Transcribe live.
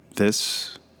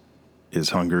This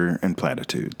is Hunger and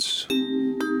Platitudes.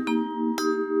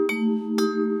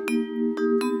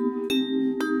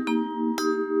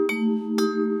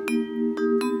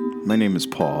 My name is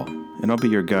Paul, and I'll be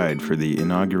your guide for the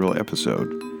inaugural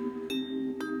episode.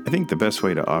 I think the best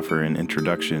way to offer an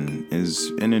introduction is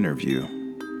an interview.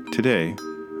 Today,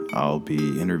 I'll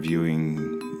be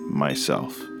interviewing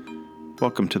myself.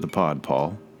 Welcome to the pod,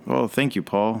 Paul. Well, thank you,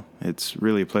 Paul. It's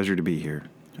really a pleasure to be here.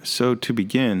 So to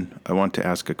begin, I want to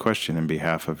ask a question on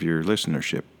behalf of your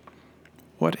listenership.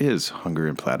 What is Hunger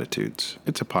and Platitudes?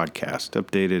 It's a podcast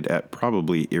updated at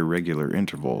probably irregular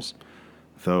intervals,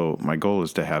 though my goal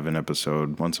is to have an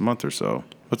episode once a month or so.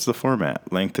 What's the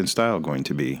format, length, and style going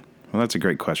to be? Well, that's a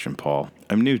great question, Paul.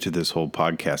 I'm new to this whole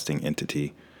podcasting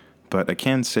entity, but I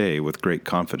can say with great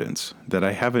confidence that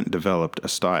I haven't developed a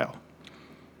style.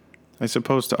 I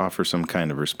suppose to offer some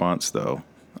kind of response, though,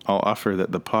 I'll offer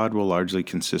that the pod will largely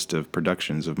consist of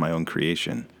productions of my own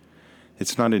creation.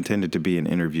 It's not intended to be an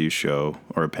interview show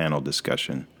or a panel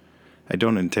discussion. I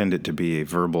don't intend it to be a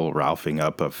verbal ralphing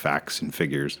up of facts and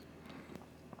figures.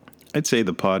 I'd say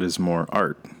the pod is more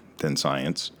art than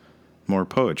science, more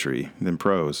poetry than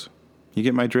prose. You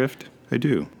get my drift? I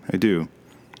do.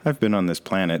 I've been on this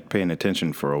planet paying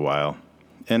attention for a while,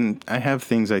 and I have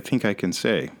things I think I can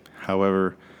say.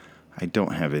 However, I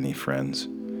don't have any friends,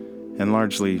 and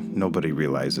largely nobody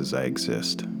realizes I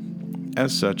exist.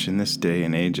 As such, in this day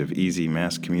and age of easy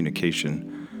mass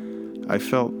communication, I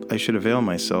felt I should avail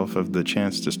myself of the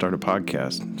chance to start a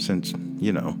podcast, since,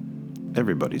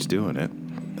 everybody's doing it.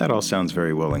 That all sounds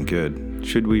very well and good.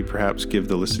 Should we perhaps give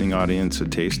the listening audience a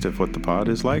taste of what the pod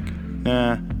is like?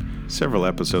 Several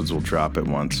episodes will drop at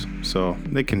once, so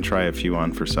they can try a few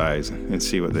on for size and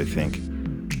see what they think.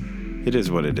 It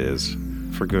is what it is,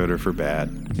 for good or for bad,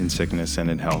 in sickness and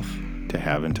in health, to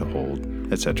have and to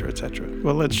hold, etc., etc.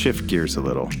 Well, let's shift gears a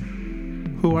little.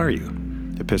 Who are you?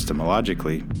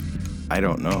 Epistemologically, I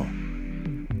don't know.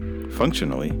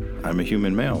 Functionally, I'm a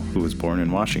human male who was born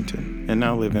in Washington and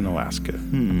now live in Alaska.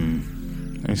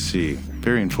 I see.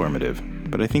 Very informative,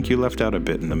 but I think you left out a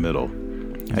bit in the middle.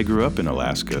 I grew up in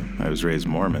Alaska. I was raised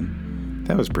Mormon.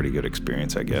 That was a pretty good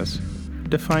experience, I guess.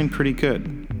 Defined pretty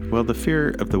good. Well, the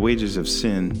fear of the wages of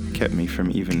sin kept me from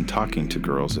even talking to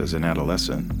girls as an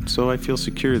adolescent, so I feel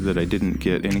secure that I didn't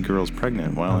get any girls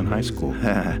pregnant while in high school.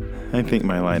 I think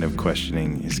my line of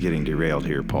questioning is getting derailed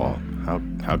here, Paul.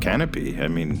 How can it be? I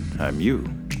mean, I'm you.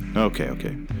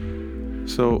 Okay.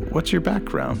 So, what's your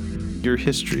background? Your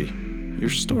history? Your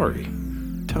story?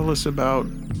 Tell us about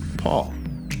Paul.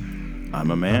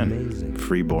 I'm a man,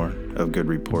 freeborn, of good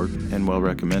report, and well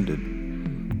recommended.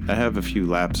 I have a few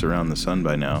laps around the sun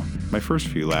by now. My first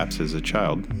few laps as a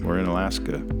child were in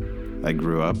Alaska. I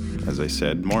grew up, as I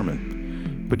said,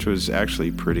 Mormon, which was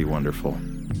actually pretty wonderful.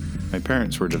 My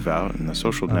parents were devout, and the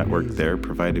social network there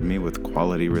provided me with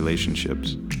quality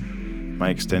relationships. My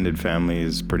extended family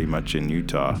is pretty much in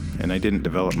Utah, and I didn't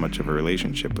develop much of a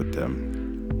relationship with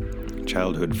them.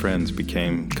 Childhood friends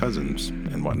became cousins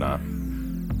and whatnot.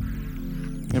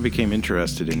 I became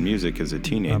interested in music as a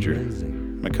teenager.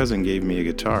 My cousin gave me a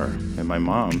guitar, and my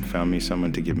mom found me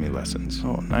someone to give me lessons.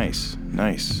 Oh, nice.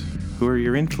 Who are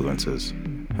your influences?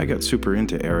 I got super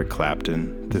into Eric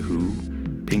Clapton, The Who,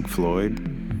 Pink Floyd,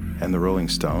 and the Rolling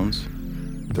Stones.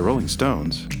 The Rolling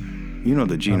Stones? You know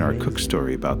the Gene R. Cook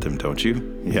story about them, don't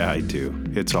you? Yeah, I do.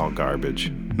 It's all garbage.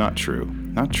 Not true.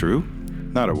 Not true?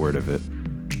 Not a word of it.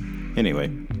 Anyway,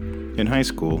 in high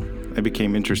school, I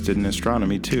became interested in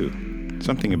astronomy too.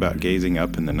 Something about gazing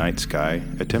up in the night sky,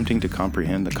 attempting to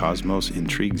comprehend the cosmos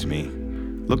intrigues me.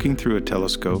 Looking through a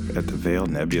telescope at the Veil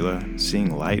Nebula,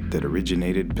 seeing light that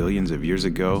originated billions of years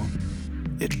ago,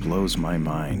 it blows my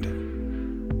mind.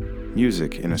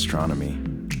 Music and astronomy,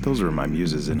 those were my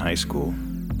muses in high school.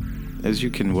 As you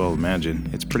can well imagine,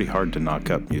 it's pretty hard to knock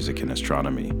up music and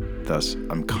astronomy. Thus,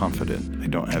 I'm confident I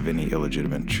don't have any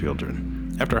illegitimate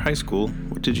children. After high school,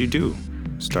 what did you do?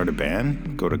 Start a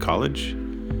band? Go to college?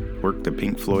 Work the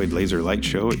Pink Floyd laser light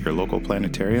show at your local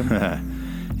planetarium?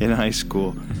 In high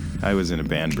school, I was in a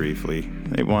band briefly.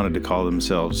 They wanted to call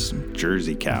themselves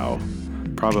Jersey Cow,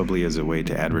 probably as a way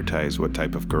to advertise what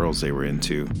type of girls they were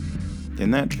into.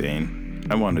 In that vein,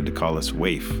 I wanted to call us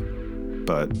Waif,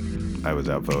 but I was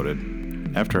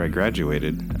outvoted. After I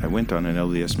graduated, I went on an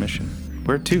LDS mission.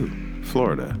 Where to?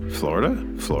 Florida.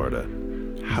 Florida?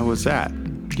 How was that?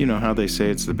 You know how they say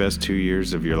it's the best 2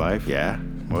 years of your life? Yeah,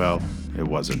 well, it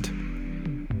wasn't.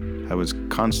 I was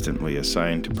constantly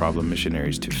assigned to problem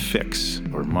missionaries to fix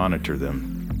or monitor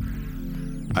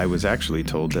them. I was actually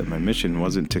told that my mission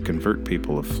wasn't to convert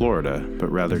people of Florida,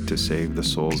 but rather to save the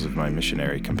souls of my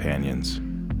missionary companions.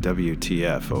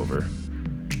 WTF over.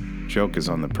 Joke is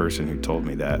on the person who told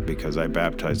me that, because I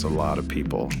baptized a lot of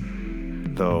people,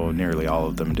 though nearly all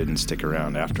of them didn't stick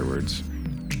around afterwards.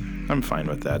 I'm fine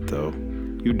with that, though.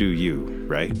 You do you,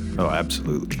 right? Oh,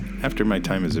 absolutely. After my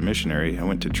time as a missionary, I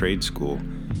went to trade school,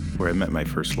 where I met my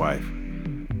first wife.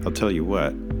 I'll tell you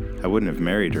what, I wouldn't have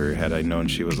married her had I known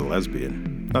she was a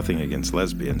lesbian. Nothing against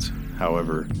lesbians.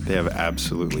 However, they have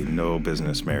absolutely no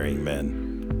business marrying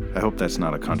men. I hope that's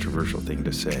not a controversial thing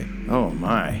to say. Oh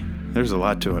my, there's a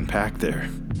lot to unpack there.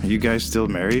 Are you guys still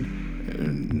married?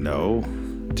 No.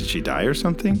 Did she die or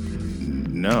something?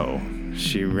 No.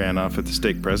 She ran off with the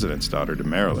stake president's daughter to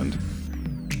Maryland.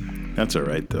 That's all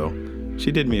right, though.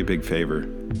 She did me a big favor.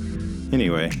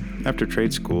 Anyway, after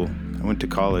trade school, I went to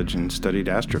college and studied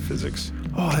astrophysics.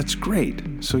 Oh, that's great.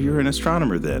 So you're an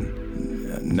astronomer then?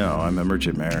 No, I'm a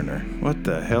merchant mariner. What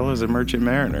the hell is a merchant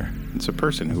mariner? It's a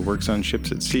person who works on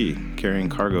ships at sea, carrying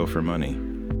cargo for money.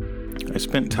 I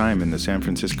spent time in the San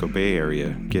Francisco Bay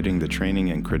Area getting the training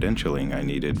and credentialing I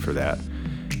needed for that,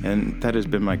 and that has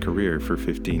been my career for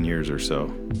 15 years or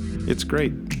so. It's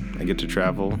great. I get to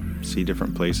travel, see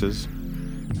different places.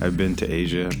 I've been to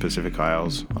Asia, Pacific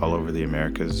Isles, all over the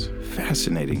Americas.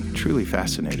 Fascinating, truly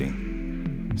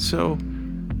fascinating. So,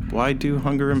 why do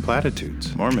Hunger and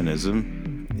Platitudes?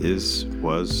 Mormonism is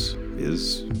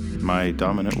my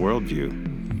dominant worldview.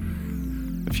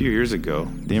 A few years ago,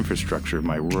 the infrastructure of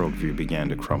my worldview began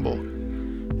to crumble.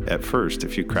 At first, a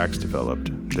few cracks developed,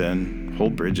 then whole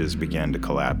bridges began to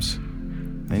collapse.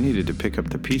 I needed to pick up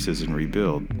the pieces and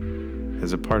rebuild.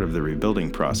 As a part of the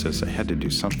rebuilding process, I had to do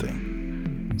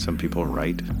something. Some people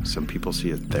write, some people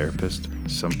see a therapist,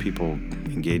 some people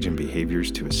engage in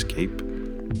behaviors to escape.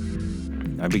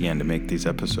 I began to make these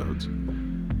episodes.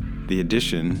 The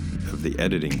addition of the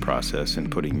editing process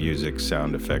and putting music,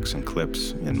 sound effects, and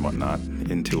clips and whatnot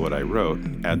into what I wrote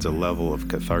adds a level of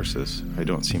catharsis I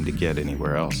don't seem to get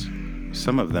anywhere else.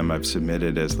 Some of them I've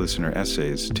submitted as listener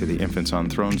essays to the Infants on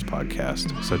Thrones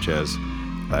podcast, such as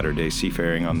Latter-day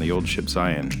Seafaring on the Old Ship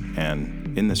Zion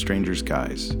and In the Stranger's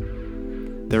Guise.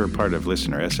 They're a part of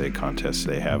listener essay contests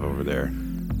they have over there.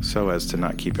 So as to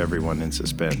not keep everyone in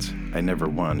suspense, I never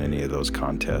won any of those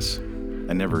contests.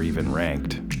 I never even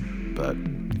ranked, but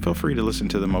feel free to listen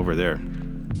to them over there.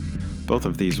 Both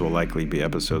of these will likely be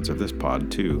episodes of this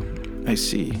pod, too. I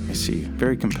see.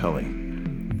 Very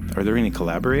compelling. Are there any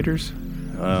collaborators?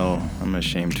 Well, I'm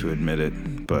ashamed to admit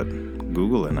it, but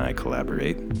Google and I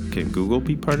collaborate. Can Google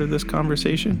be part of this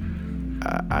conversation?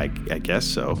 I guess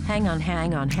so. Hang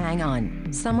on.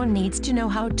 Someone needs to know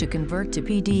how to convert to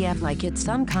PDF like it's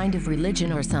some kind of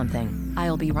religion or something.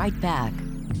 I'll be right back.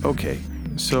 Okay,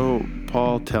 so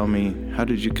Paul, tell me, how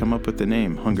did you come up with the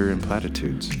name Hunger and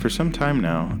Platitudes? For some time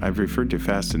now, I've referred to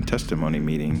Fast and Testimony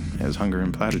Meeting as Hunger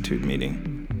and Platitude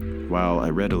Meeting. While I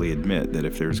readily admit that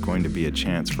if there's going to be a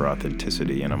chance for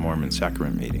authenticity in a Mormon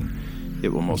sacrament meeting, it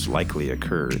will most likely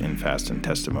occur in Fast and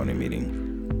Testimony Meeting.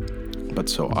 But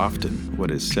so often,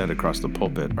 what is said across the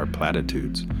pulpit are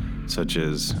platitudes, such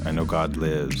as, I know God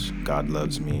lives, God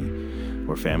loves me,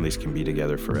 or families can be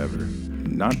together forever.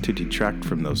 Not to detract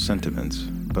from those sentiments,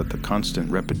 but the constant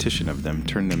repetition of them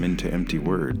turn them into empty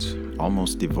words,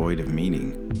 almost devoid of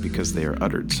meaning, because they are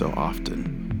uttered so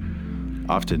often.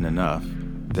 Often enough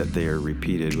that they are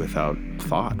repeated without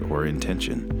thought or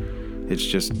intention. It's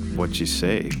just what you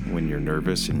say when you're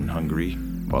nervous and hungry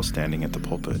while standing at the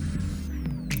pulpit.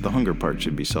 The hunger part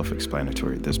should be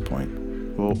self-explanatory at this point.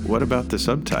 Well, what about the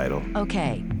subtitle?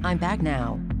 Okay, I'm back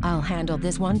now. I'll handle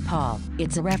this one, Paul.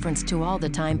 It's a reference to all the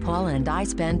time Paul and I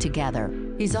spend together.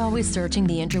 He's always searching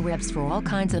the interwebs for all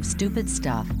kinds of stupid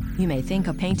stuff. You may think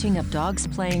a painting of dogs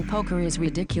playing poker is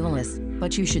ridiculous,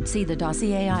 but you should see the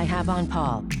dossier I have on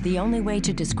Paul. The only way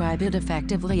to describe it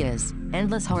effectively is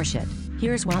endless horseshit.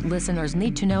 Here's what listeners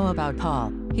need to know about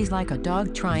Paul. He's like a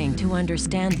dog trying to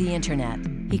understand the internet.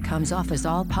 He comes off as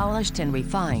all polished and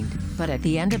refined, but at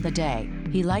the end of the day,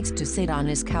 he likes to sit on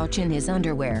his couch in his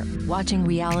underwear, watching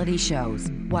reality shows,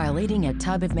 while eating a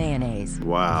tub of mayonnaise.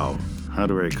 Wow. How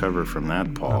do I recover from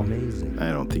that, Paul? Amazing.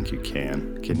 I don't think you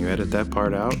can. Can you edit that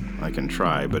part out? I can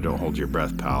try, but don't hold your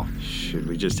breath, pal. Should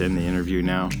we just end the interview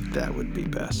now? That would be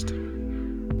best.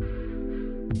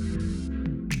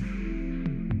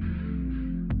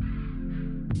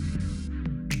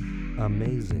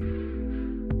 Amazing.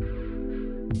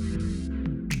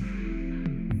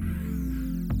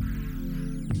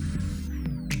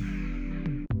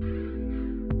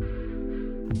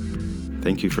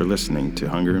 Thank you for listening to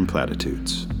Hunger and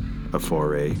Platitudes, a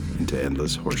foray into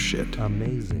endless horseshit.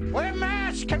 Amazing. We're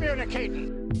mass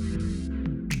communicating.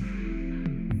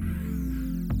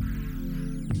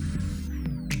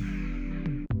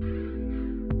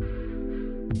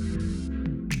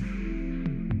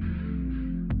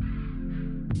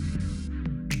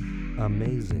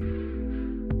 Amazing.